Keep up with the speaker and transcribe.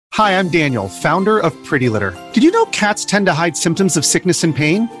Hi, I'm Daniel, founder of Pretty Litter. Did you know cats tend to hide symptoms of sickness and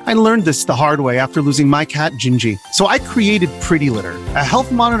pain? I learned this the hard way after losing my cat, Gingy. So I created Pretty Litter, a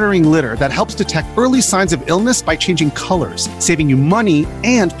health monitoring litter that helps detect early signs of illness by changing colors, saving you money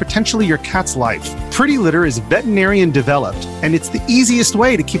and potentially your cat's life. Pretty Litter is veterinarian developed, and it's the easiest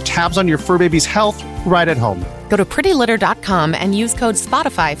way to keep tabs on your fur baby's health right at home. Go to prettylitter.com and use code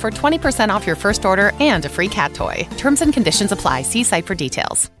SPOTIFY for 20% off your first order and a free cat toy. Terms and conditions apply. See site for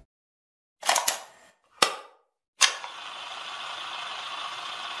details.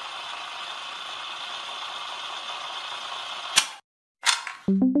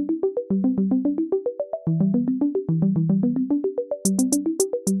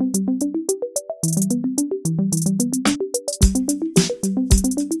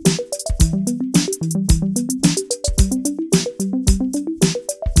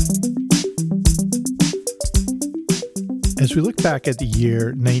 As we look back at the year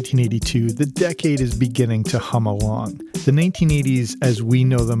 1982, the decade is beginning to hum along. The 1980s, as we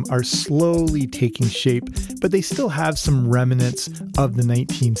know them, are slowly taking shape, but they still have some remnants of the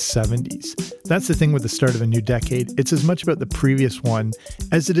 1970s. That's the thing with the start of a new decade. It's as much about the previous one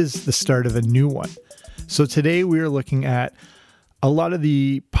as it is the start of a new one. So today we are looking at a lot of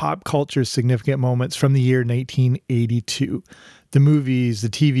the pop culture significant moments from the year 1982. The movies, the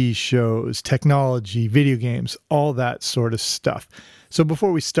TV shows, technology, video games, all that sort of stuff. So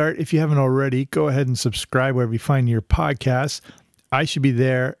before we start, if you haven't already, go ahead and subscribe wherever you find your podcasts. I should be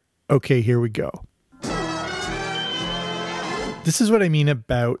there. Okay, here we go. This is what I mean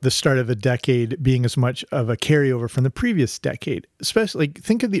about the start of a decade being as much of a carryover from the previous decade. Especially,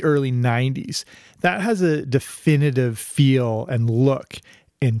 think of the early 90s. That has a definitive feel and look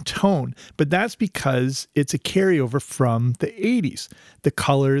and tone, but that's because it's a carryover from the 80s. The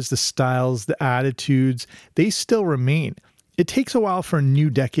colors, the styles, the attitudes, they still remain. It takes a while for a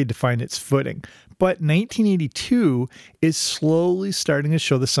new decade to find its footing, but 1982 is slowly starting to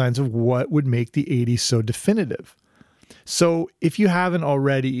show the signs of what would make the 80s so definitive. So if you haven't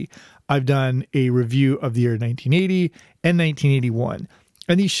already, I've done a review of the year 1980 and 1981.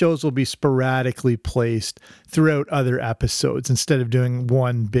 And these shows will be sporadically placed throughout other episodes instead of doing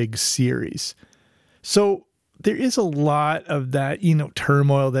one big series. So there is a lot of that,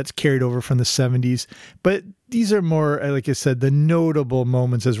 turmoil that's carried over from the 70s, but these are more, like I said, the notable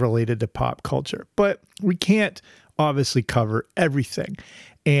moments as related to pop culture. But we can't obviously cover everything.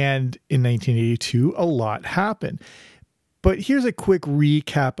 And in 1982, a lot happened. But here's a quick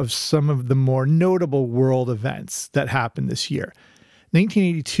recap of some of the more notable world events that happened this year.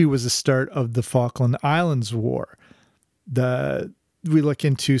 1982 was the start of the Falkland Islands War. We look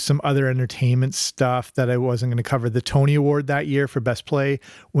into some other entertainment stuff that I wasn't going to cover. The Tony Award that year for Best Play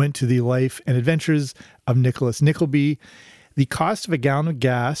went to the life and adventures of Nicholas Nickleby. The cost of a gallon of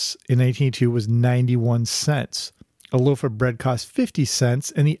gas in 1982 was 91 cents. A loaf of bread cost 50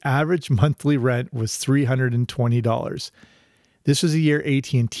 cents, and the average monthly rent was $320. This was the year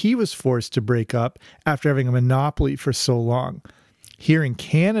AT&T was forced to break up after having a monopoly for so long. Here in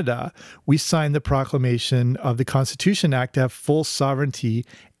Canada, we signed the proclamation of the Constitution Act to have full sovereignty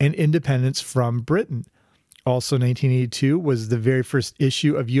and independence from Britain. Also, 1982 was the very first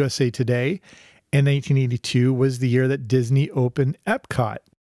issue of USA Today, and 1982 was the year that Disney opened Epcot.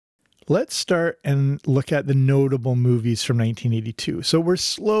 Let's start and look at the notable movies from 1982. So we're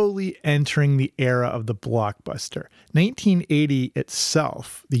slowly entering the era of the blockbuster. 1980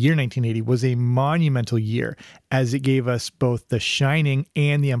 itself, the year 1980, was a monumental year as it gave us both The Shining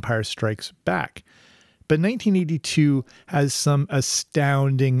and The Empire Strikes Back. But 1982 has some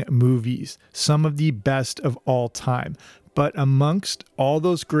astounding movies, some of the best of all time. But amongst all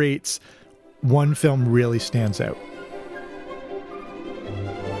those greats, one film really stands out.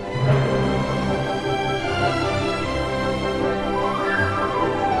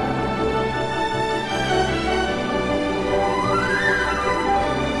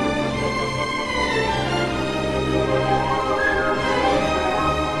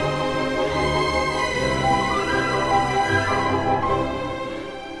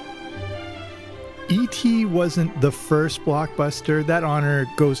 E.T. wasn't the first blockbuster. That honor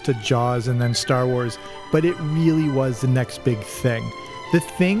goes to Jaws and then Star Wars, but it really was the next big thing. The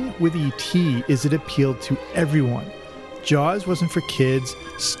thing with E.T. is it appealed to everyone. Jaws wasn't for kids,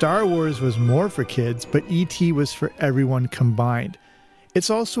 Star Wars was more for kids, but E.T. was for everyone combined. It's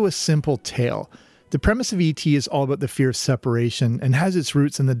also a simple tale. The premise of E.T. is all about the fear of separation and has its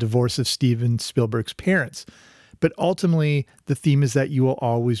roots in the divorce of Steven Spielberg's parents. But ultimately, the theme is that you will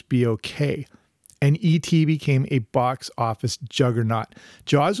always be okay. And E.T. became a box office juggernaut.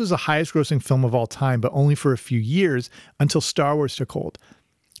 Jaws was the highest grossing film of all time, but only for a few years until Star Wars took hold.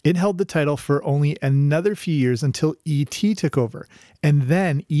 It held the title for only another few years until E.T. took over, and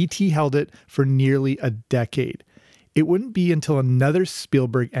then E.T. held it for nearly a decade. It wouldn't be until another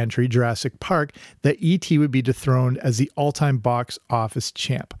Spielberg entry, Jurassic Park, that E.T. would be dethroned as the all-time box office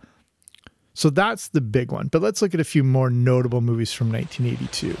champ. So that's the big one. But let's look at a few more notable movies from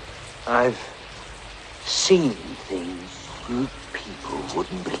 1982. I've seen things you people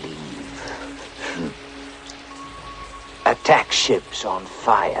wouldn't believe. Attack ships on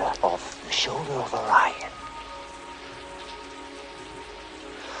fire off the shoulder of Orion.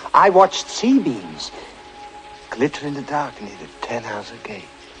 I watched sea beams glitter in the dark near the 10-house gate.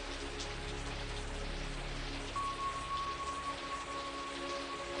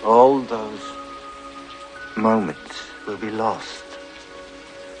 All those moments will be lost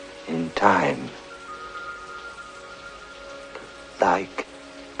in time, like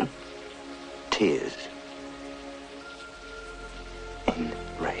tears in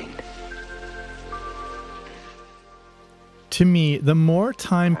rain. To me, the more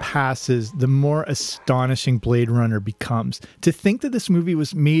time passes, the more astonishing Blade Runner becomes. To think that this movie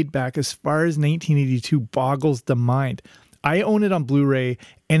was made back as far as 1982 boggles the mind. I own it on Blu-ray,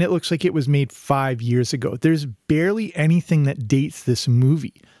 and it looks like it was made 5 years ago. There's barely anything that dates this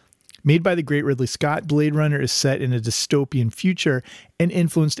movie. Made by the great Ridley Scott, Blade Runner is set in a dystopian future and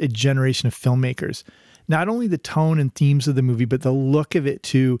influenced a generation of filmmakers. Not only the tone and themes of the movie, but the look of it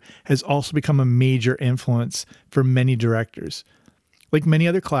too has also become a major influence for many directors. Like many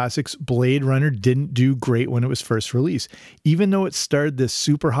other classics, Blade Runner didn't do great when it was first released. Even though it starred this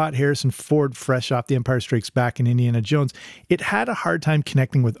super hot Harrison Ford fresh off The Empire Strikes Back and Indiana Jones, it had a hard time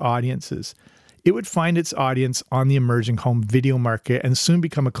connecting with audiences. It would find its audience on the emerging home video market and soon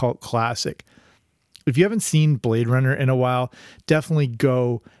become a cult classic. If you haven't seen Blade Runner in a while, definitely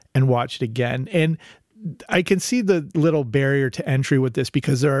go and watch it again. And I can see the little barrier to entry with this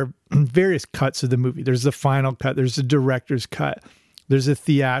because there are various cuts of the movie. There's the final cut, there's the director's cut, there's a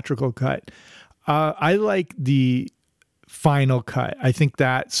theatrical cut. I like the final cut. I think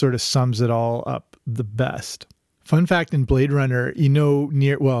that sort of sums it all up the best. Fun fact in Blade Runner,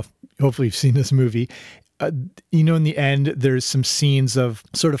 hopefully you've seen this movie. In the end, there's some scenes of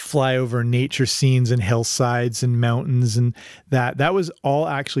sort of flyover nature scenes and hillsides and mountains, and that was all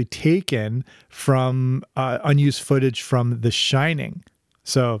actually taken from unused footage from The Shining.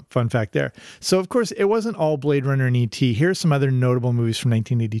 So, fun fact there. So, of course, it wasn't all Blade Runner and E.T. Here are some other notable movies from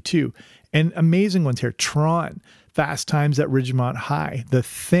 1982, and amazing ones here: Tron, Fast Times at Ridgemont High, The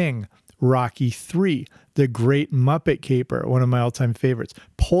Thing, Rocky III, The Great Muppet Caper, one of my all-time favorites,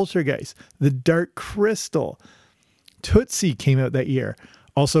 Poltergeist, The Dark Crystal, Tootsie came out that year.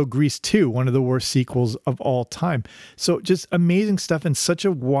 Also, Grease 2, one of the worst sequels of all time. So just amazing stuff in such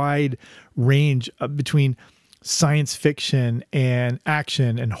a wide range between science fiction and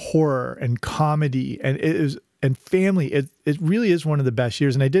action and horror and comedy and family. It really is one of the best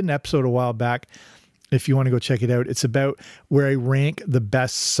years. And I did an episode a while back, if you want to go check it out. It's about where I rank the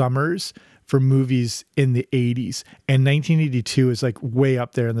best summers for movies in the 80s. And 1982 is like way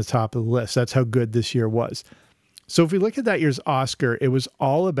up there in the top of the list. That's how good this year was. So if we look at that year's Oscar, it was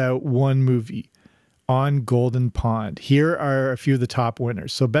all about one movie, On Golden Pond. Here are a few of the top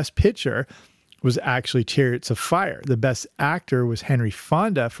winners. So Best Picture was actually Chariots of Fire. The Best Actor was Henry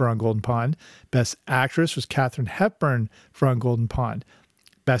Fonda for On Golden Pond. Best Actress was Katharine Hepburn for On Golden Pond.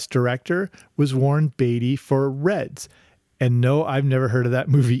 Best Director was Warren Beatty for Reds. And no, I've never heard of that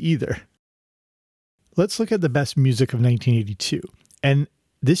movie either. Let's look at the best music of 1982. And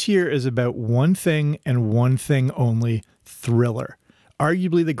this year is about one thing and one thing only: Thriller.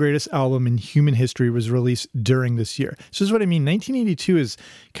 Arguably the greatest album in human history was released during this year. So this is what I mean. 1982 is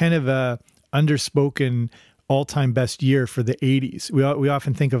kind of a underspoken all-time best year for the 80s. We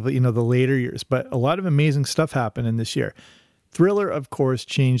often think of, the later years, but a lot of amazing stuff happened in this year. Thriller, of course,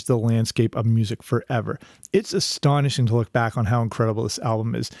 changed the landscape of music forever. It's astonishing to look back on how incredible this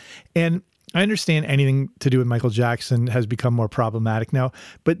album is. And I understand anything to do with Michael Jackson has become more problematic now,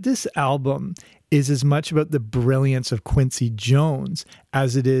 but this album is as much about the brilliance of Quincy Jones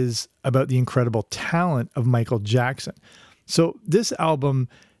as it is about the incredible talent of Michael Jackson. So this album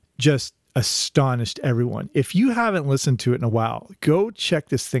just astonished everyone. If you haven't listened to it in a while, go check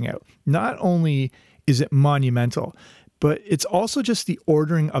this thing out. Not only is it monumental, but it's also just the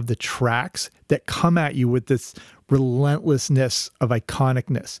ordering of the tracks that come at you with this relentlessness of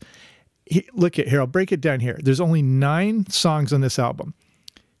iconicness. Here, I'll break it down here. There's only 9 songs on this album.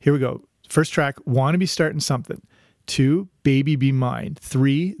 Here we go. First track, Wanna Be Starting Something. 2, Baby Be Mine.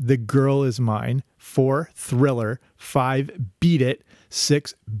 3, The Girl Is Mine. 4, Thriller. 5, Beat It.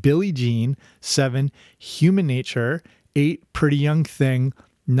 6, Billie Jean. 7, Human Nature. 8, Pretty Young Thing.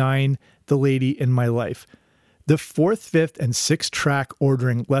 9, The Lady in My Life. The 4th, 5th, and 6th track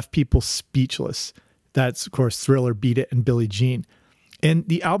ordering left people speechless. That's, of course, Thriller, Beat It, and Billie Jean. And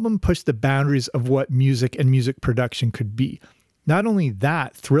the album pushed the boundaries of what music and music production could be. Not only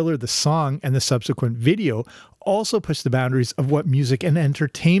that, Thriller, the song, and the subsequent video also pushed the boundaries of what music and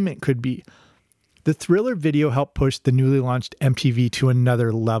entertainment could be. The Thriller video helped push the newly launched MTV to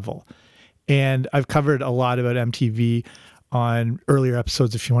another level. And I've covered a lot about MTV on earlier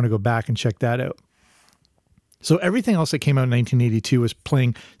episodes if you want to go back and check that out. So everything else that came out in 1982 was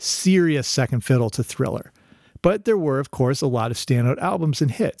playing serious second fiddle to Thriller. But there were, of course, a lot of standout albums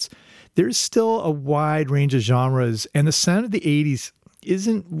and hits. There's still a wide range of genres, and the sound of the 80s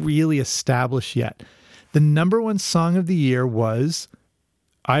isn't really established yet. The number one song of the year was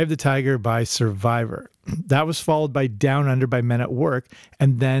Eye of the Tiger by Survivor. That was followed by Down Under by Men at Work,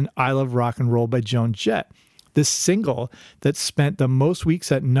 and then I Love Rock and Roll by Joan Jett. The single that spent the most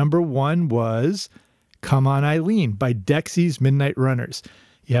weeks at number one was Come On Eileen by Dexy's Midnight Runners.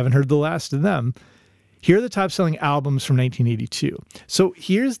 You haven't heard the last of them. Here are the top-selling albums from 1982. So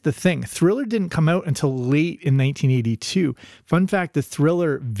here's the thing. Thriller didn't come out until late in 1982. Fun fact, the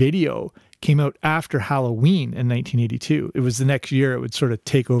Thriller video came out after Halloween in 1982. It was the next year it would sort of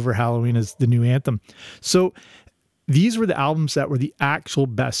take over Halloween as the new anthem. So these were the albums that were the actual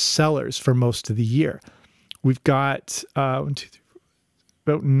best sellers for most of the year. We've got about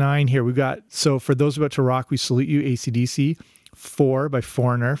 9 here. We've got, so for those about to rock, we salute you, AC/DC. 4 by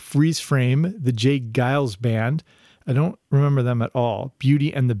Foreigner, Freeze Frame, the Jay Giles Band. I don't remember them at all.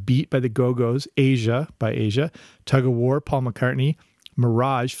 Beauty and the Beat by the Go-Go's, Asia by Asia, Tug of War, Paul McCartney,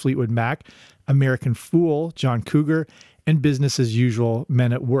 Mirage, Fleetwood Mac, American Fool, John Cougar, and Business as Usual,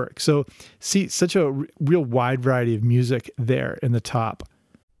 Men at Work. So see, such a real wide variety of music there in the top.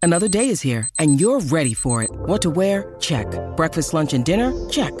 Another day is here, and you're ready for it. What to wear? Check. Breakfast, lunch, and dinner?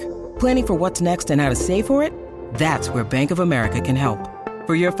 Check. Planning for what's next and how to save for it? That's where Bank of America can help.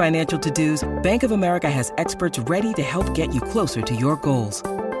 For your financial to-dos, Bank of America has experts ready to help get you closer to your goals.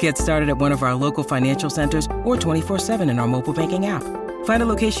 Get started at one of our local financial centers or 24/7 in our mobile banking app. Find a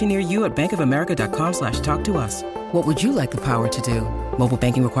location near you at bankofamerica.com/talktous. What would you like the power to do? Mobile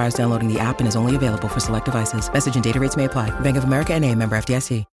banking requires downloading the app and is only available for select devices. Message and data rates may apply. Bank of America NA, member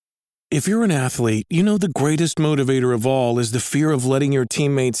FDIC. If you're an athlete, you know the greatest motivator of all is the fear of letting your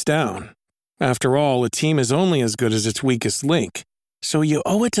teammates down. After all, a team is only as good as its weakest link. So you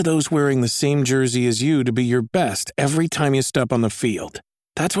owe it to those wearing the same jersey as you to be your best every time you step on the field.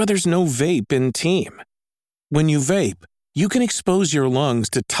 That's why there's no vape in team. When you vape, you can expose your lungs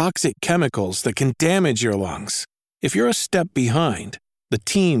to toxic chemicals that can damage your lungs. If you're a step behind, the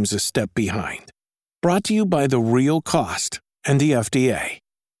team's a step behind. Brought to you by The Real Cost and the FDA.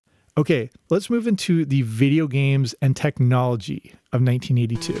 Okay, let's move into the video games and technology of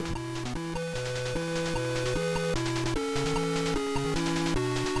 1982.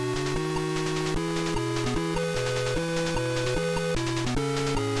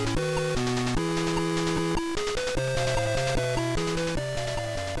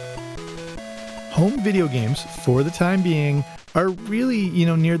 Home video games, for the time being, are really,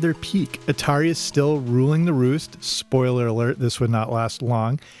 near their peak. Atari is still ruling the roost. Spoiler alert, this would not last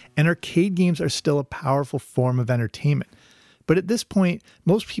long. And arcade games are still a powerful form of entertainment. But at this point,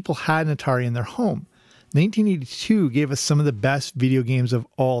 most people had an Atari in their home. 1982 gave us some of the best video games of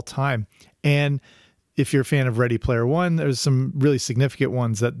all time. And if you're a fan of Ready Player One, there's some really significant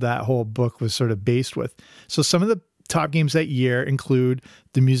ones that whole book was sort of based with. So some of the top games that year include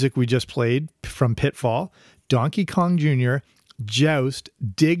the music we just played from Pitfall, Donkey Kong Jr., Joust,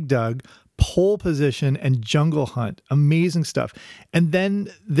 Dig Dug, Pole Position, and Jungle Hunt. Amazing stuff. And then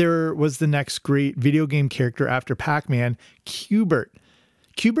there was the next great video game character after Pac-Man, Q*bert.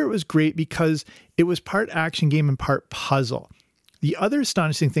 Q*bert was great because it was part action game and part puzzle. The other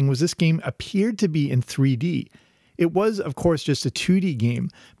astonishing thing was this game appeared to be in 3D. It was, of course, just a 2D game,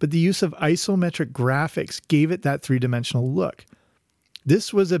 but the use of isometric graphics gave it that three-dimensional look.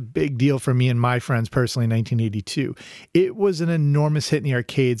 This was a big deal for me and my friends personally in 1982. It was an enormous hit in the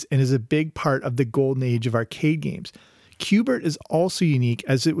arcades and is a big part of the golden age of arcade games. Q*bert is also unique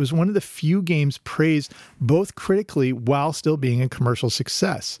as it was one of the few games praised both critically while still being a commercial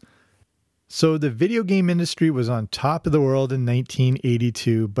success. So the video game industry was on top of the world in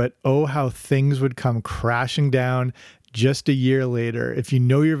 1982, but oh, how things would come crashing down just a year later. If you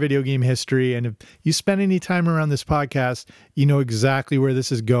know your video game history and if you spend any time around this podcast, you know exactly where this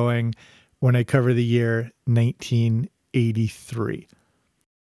is going when I cover the year 1983.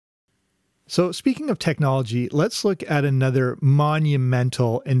 So speaking of technology, let's look at another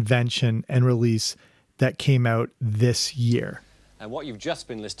monumental invention and release that came out this year. And what you've just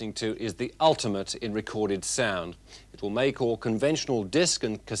been listening to is the ultimate in recorded sound. It will make all conventional disc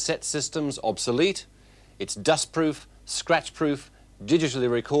and cassette systems obsolete. It's dustproof, scratch-proof,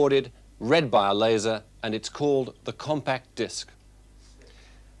 digitally recorded, read by a laser, and it's called the compact disc.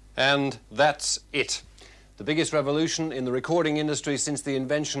 And that's it. The biggest revolution in the recording industry since the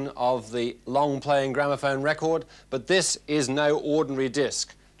invention of the long-playing gramophone record, but this is no ordinary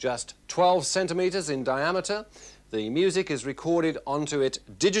disc, just 12 centimeters in diameter. The music is recorded onto it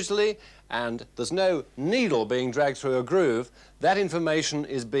digitally, and there's no needle being dragged through a groove. That information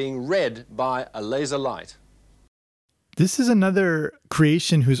is being read by a laser light. This is another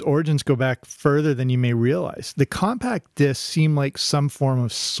creation whose origins go back further than you may realize. The compact disc seemed like some form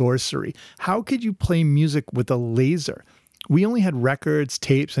of sorcery. How could you play music with a laser? We only had records,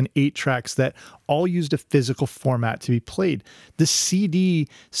 tapes, and 8-tracks that all used a physical format to be played. The CD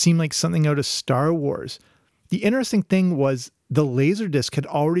seemed like something out of Star Wars. The interesting thing was the Laserdisc had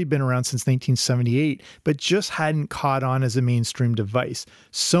already been around since 1978, but just hadn't caught on as a mainstream device.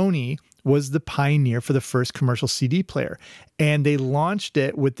 Sony was the pioneer for the first commercial CD player, and they launched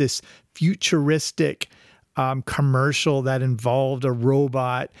it with this futuristic commercial that involved a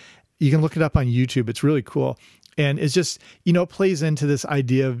robot. You can look it up on YouTube. It's really cool. And it's just, plays into this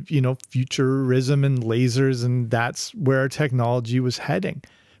idea of, futurism and lasers, and that's where our technology was heading.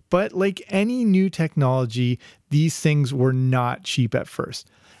 But like any new technology, these things were not cheap at first.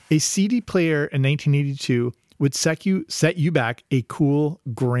 A CD player in 1982 would set you back a cool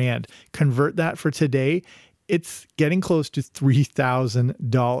 $1,000. Convert that for today, it's getting close to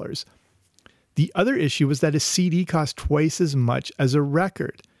 $3,000. The other issue was that a CD cost twice as much as a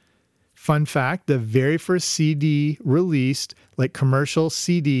record. Fun fact, the very first CD released, like commercial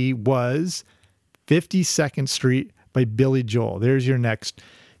CD, was 52nd Street by Billy Joel. There's your next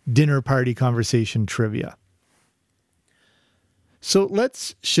dinner party conversation trivia. So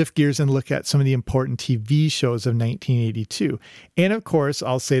let's shift gears and look at some of the important TV shows of 1982. And of course,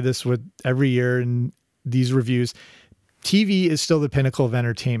 I'll say this with every year in these reviews, TV is still the pinnacle of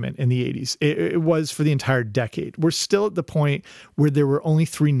entertainment in the 80s. It was for the entire decade. We're still at the point where there were only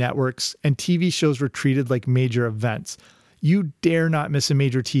 3 networks and TV shows were treated like major events. You dare not miss a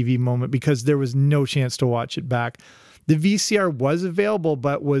major TV moment because there was no chance to watch it back. The VCR was available,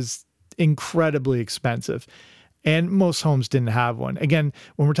 but was incredibly expensive, and most homes didn't have one. Again,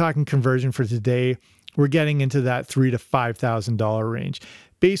 when we're talking conversion for today, we're getting into that $3,000 to $5,000 range.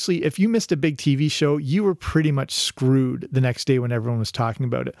 Basically, if you missed a big TV show, you were pretty much screwed the next day when everyone was talking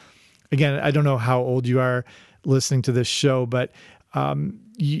about it. Again, I don't know how old you are listening to this show, but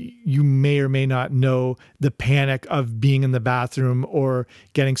you may or may not know the panic of being in the bathroom or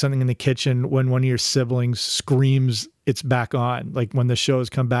getting something in the kitchen when one of your siblings screams it's back on, like when the shows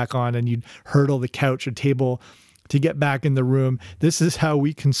come back on and you'd hurdle the couch or table to get back in the room. This is how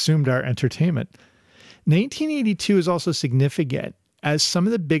we consumed our entertainment. 1982 is also significant as some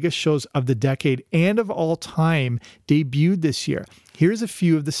of the biggest shows of the decade and of all time debuted this year. Here's a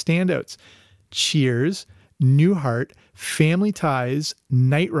few of the standouts. Cheers, Newhart, Family Ties,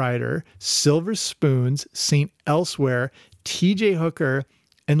 Knight Rider, Silver Spoons, St. Elsewhere, TJ Hooker,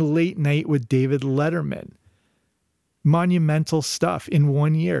 and Late Night with David Letterman. Monumental stuff in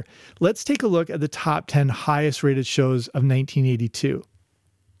one year. Let's take a look at the top 10 highest rated shows of 1982.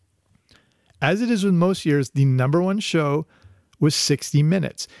 As it is with most years, the number one show was 60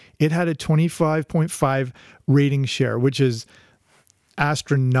 Minutes. It had a 25.5 rating share, which is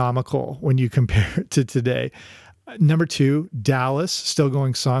astronomical when you compare it to today. Number 2, Dallas, still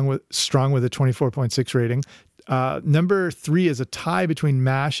going strong with a 24.6 rating. Number 3 is a tie between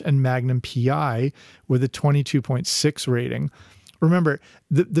MASH and Magnum PI with a 22.6 rating. Remember,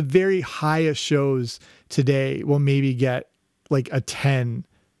 the very highest shows today will maybe get like a 10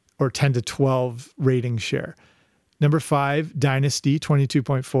 or 10 to 12 rating share. Number 5, Dynasty,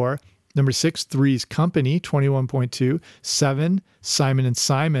 22.4. Number 6, Three's Company, 21.2. 7, Simon &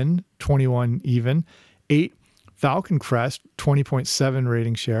 Simon, 21 even. 8, Falcon Crest, 20.7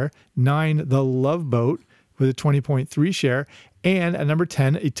 rating share. 9, The Love Boat with a 20.3 share. And at number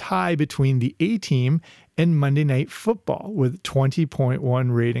 10, a tie between the A-Team and Monday Night Football with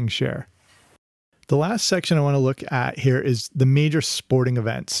 20.1 rating share. The last section I want to look at here is the major sporting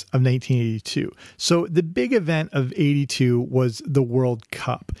events of 1982. So the big event of 82 was the World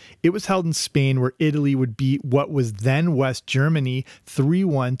Cup. It was held in Spain, where Italy would beat what was then West Germany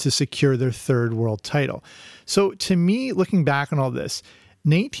 3-1 to secure their third world title. So to me, looking back on all this,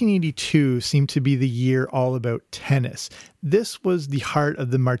 1982 seemed to be the year all about tennis. This was the heart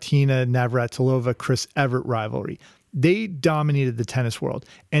of the Martina Navratilova-Chris Evert rivalry. They dominated the tennis world,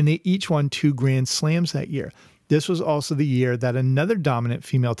 and they each won 2 Grand Slams that year. this was also the year that another dominant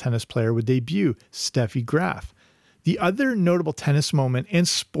female tennis player would debut, Steffi Graf. The other notable tennis moment and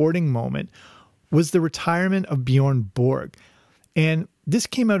sporting moment was the retirement of Bjorn Borg. And this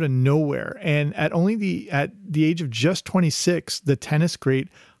came out of nowhere. And at the age of just 26, the tennis great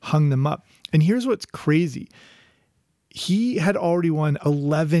hung them up. And here's what's crazy. He had already won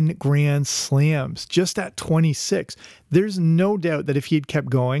 11 Grand Slams just at 26. There's no doubt that if he had kept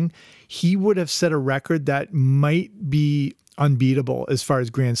going, he would have set a record that might be unbeatable as far as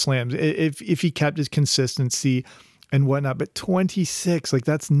Grand Slams if he kept his consistency and whatnot. But 26, like,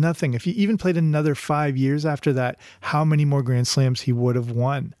 that's nothing. If he even played another 5 years after that, how many more Grand Slams he would have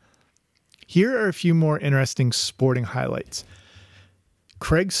won? Here are a few more interesting sporting highlights.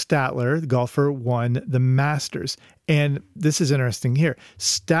 Craig Statler, the golfer, won the Masters. And this is interesting here.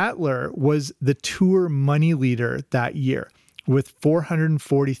 Statler was the tour money leader that year with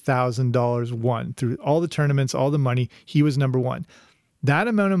 $440,000 won through all the tournaments, all the money. He was number one. That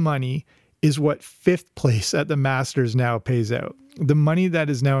amount of money is what fifth place at the Masters now pays out. The money that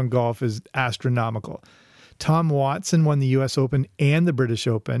is now in golf is astronomical. Tom Watson won the US Open and the British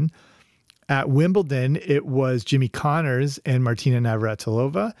Open. At Wimbledon, it was Jimmy Connors and Martina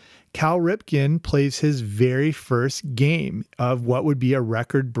Navratilova. Cal Ripken plays his very first game of what would be a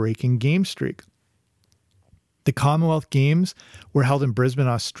record-breaking game streak. The Commonwealth Games were held in Brisbane,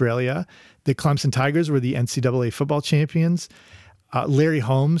 Australia. The Clemson Tigers were the NCAA football champions. Larry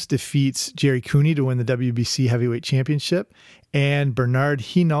Holmes defeats Jerry Cooney to win the WBC Heavyweight Championship, and Bernard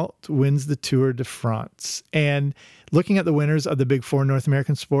Hinault wins the Tour de France. And looking at the winners of the Big Four North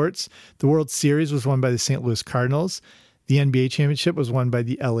American sports, the World Series was won by the St. Louis Cardinals. The NBA championship was won by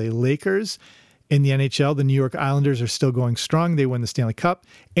the LA Lakers. In the NHL, the New York Islanders are still going strong. They win the Stanley Cup,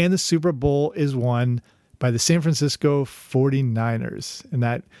 and the Super Bowl is won by the San Francisco 49ers in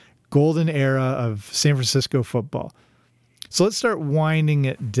that golden era of San Francisco football. So let's start winding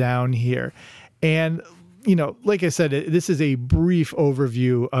it down here. And, you know, like I said, this is a brief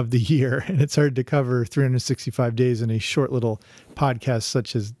overview of the year, and it's hard to cover 365 days in a short little podcast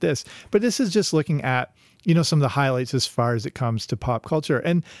such as this. But this is just looking at, you know, some of the highlights as far as it comes to pop culture.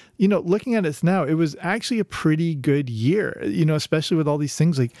 And, you know, looking at it now, it was actually a pretty good year, you know, especially with all these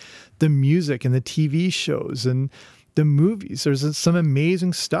things like the music and the TV shows and the movies. There's some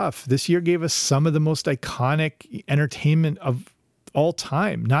amazing stuff. This year gave us some of the most iconic entertainment of all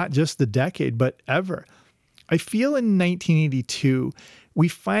time, not just the decade, but ever. I feel in 1982, we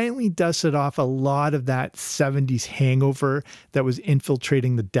finally dusted off a lot of that 70s hangover that was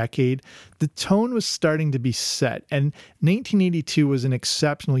infiltrating the decade. The tone was starting to be set, and 1982 was an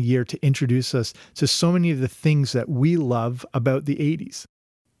exceptional year to introduce us to so many of the things that we love about the 80s.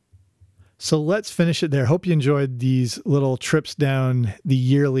 So let's finish it there. Hope you enjoyed these little trips down the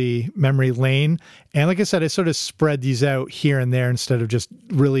yearly memory lane. And like I said, I sort of spread these out here and there instead of just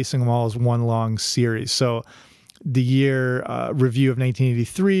releasing them all as one long series. So the year review of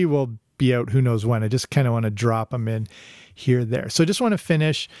 1983 will be out who knows when. I just kind of want to drop them in here there. So I just want to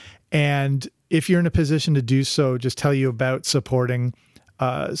finish. And if you're in a position to do so, just tell you about supporting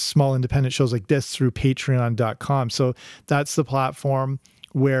small independent shows like this through patreon.com. So that's the platform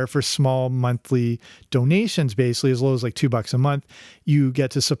where for small monthly donations, basically as low as like $2 a month, you get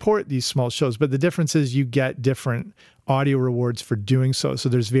to support these small shows. But the difference is you get different audio rewards for doing so. So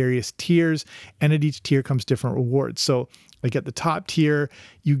there's various tiers, and at each tier comes different rewards. So like at the top tier,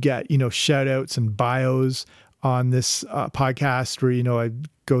 you get, you know, shout outs and bios on this podcast where, you know, I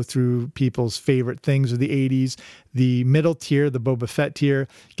go through people's favorite things of the 80s. The middle tier, the Boba Fett tier,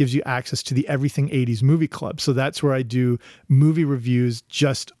 gives you access to the Everything 80s Movie Club. So that's where I do movie reviews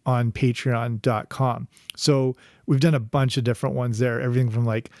just on patreon.com. So we've done a bunch of different ones there, everything from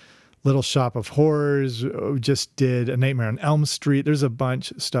like Little Shop of Horrors. We just did A Nightmare on Elm Street. There's a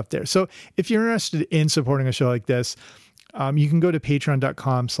bunch of stuff there. So if you're interested in supporting a show like this, you can go to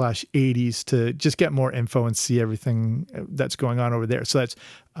patreon.com/80s to just get more info and see everything that's going on over there. So that's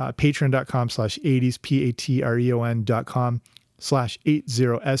patreon.com/80s,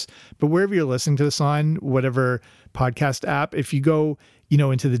 patreon.com/80s. But wherever you're listening to this on, whatever podcast app, if you go, you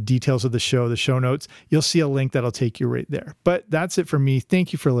know, into the details of the show notes, you'll see a link that'll take you right there. But that's it for me.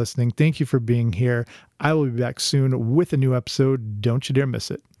 Thank you for listening. Thank you for being here. I will be back soon with a new episode. Don't you dare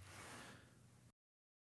miss it.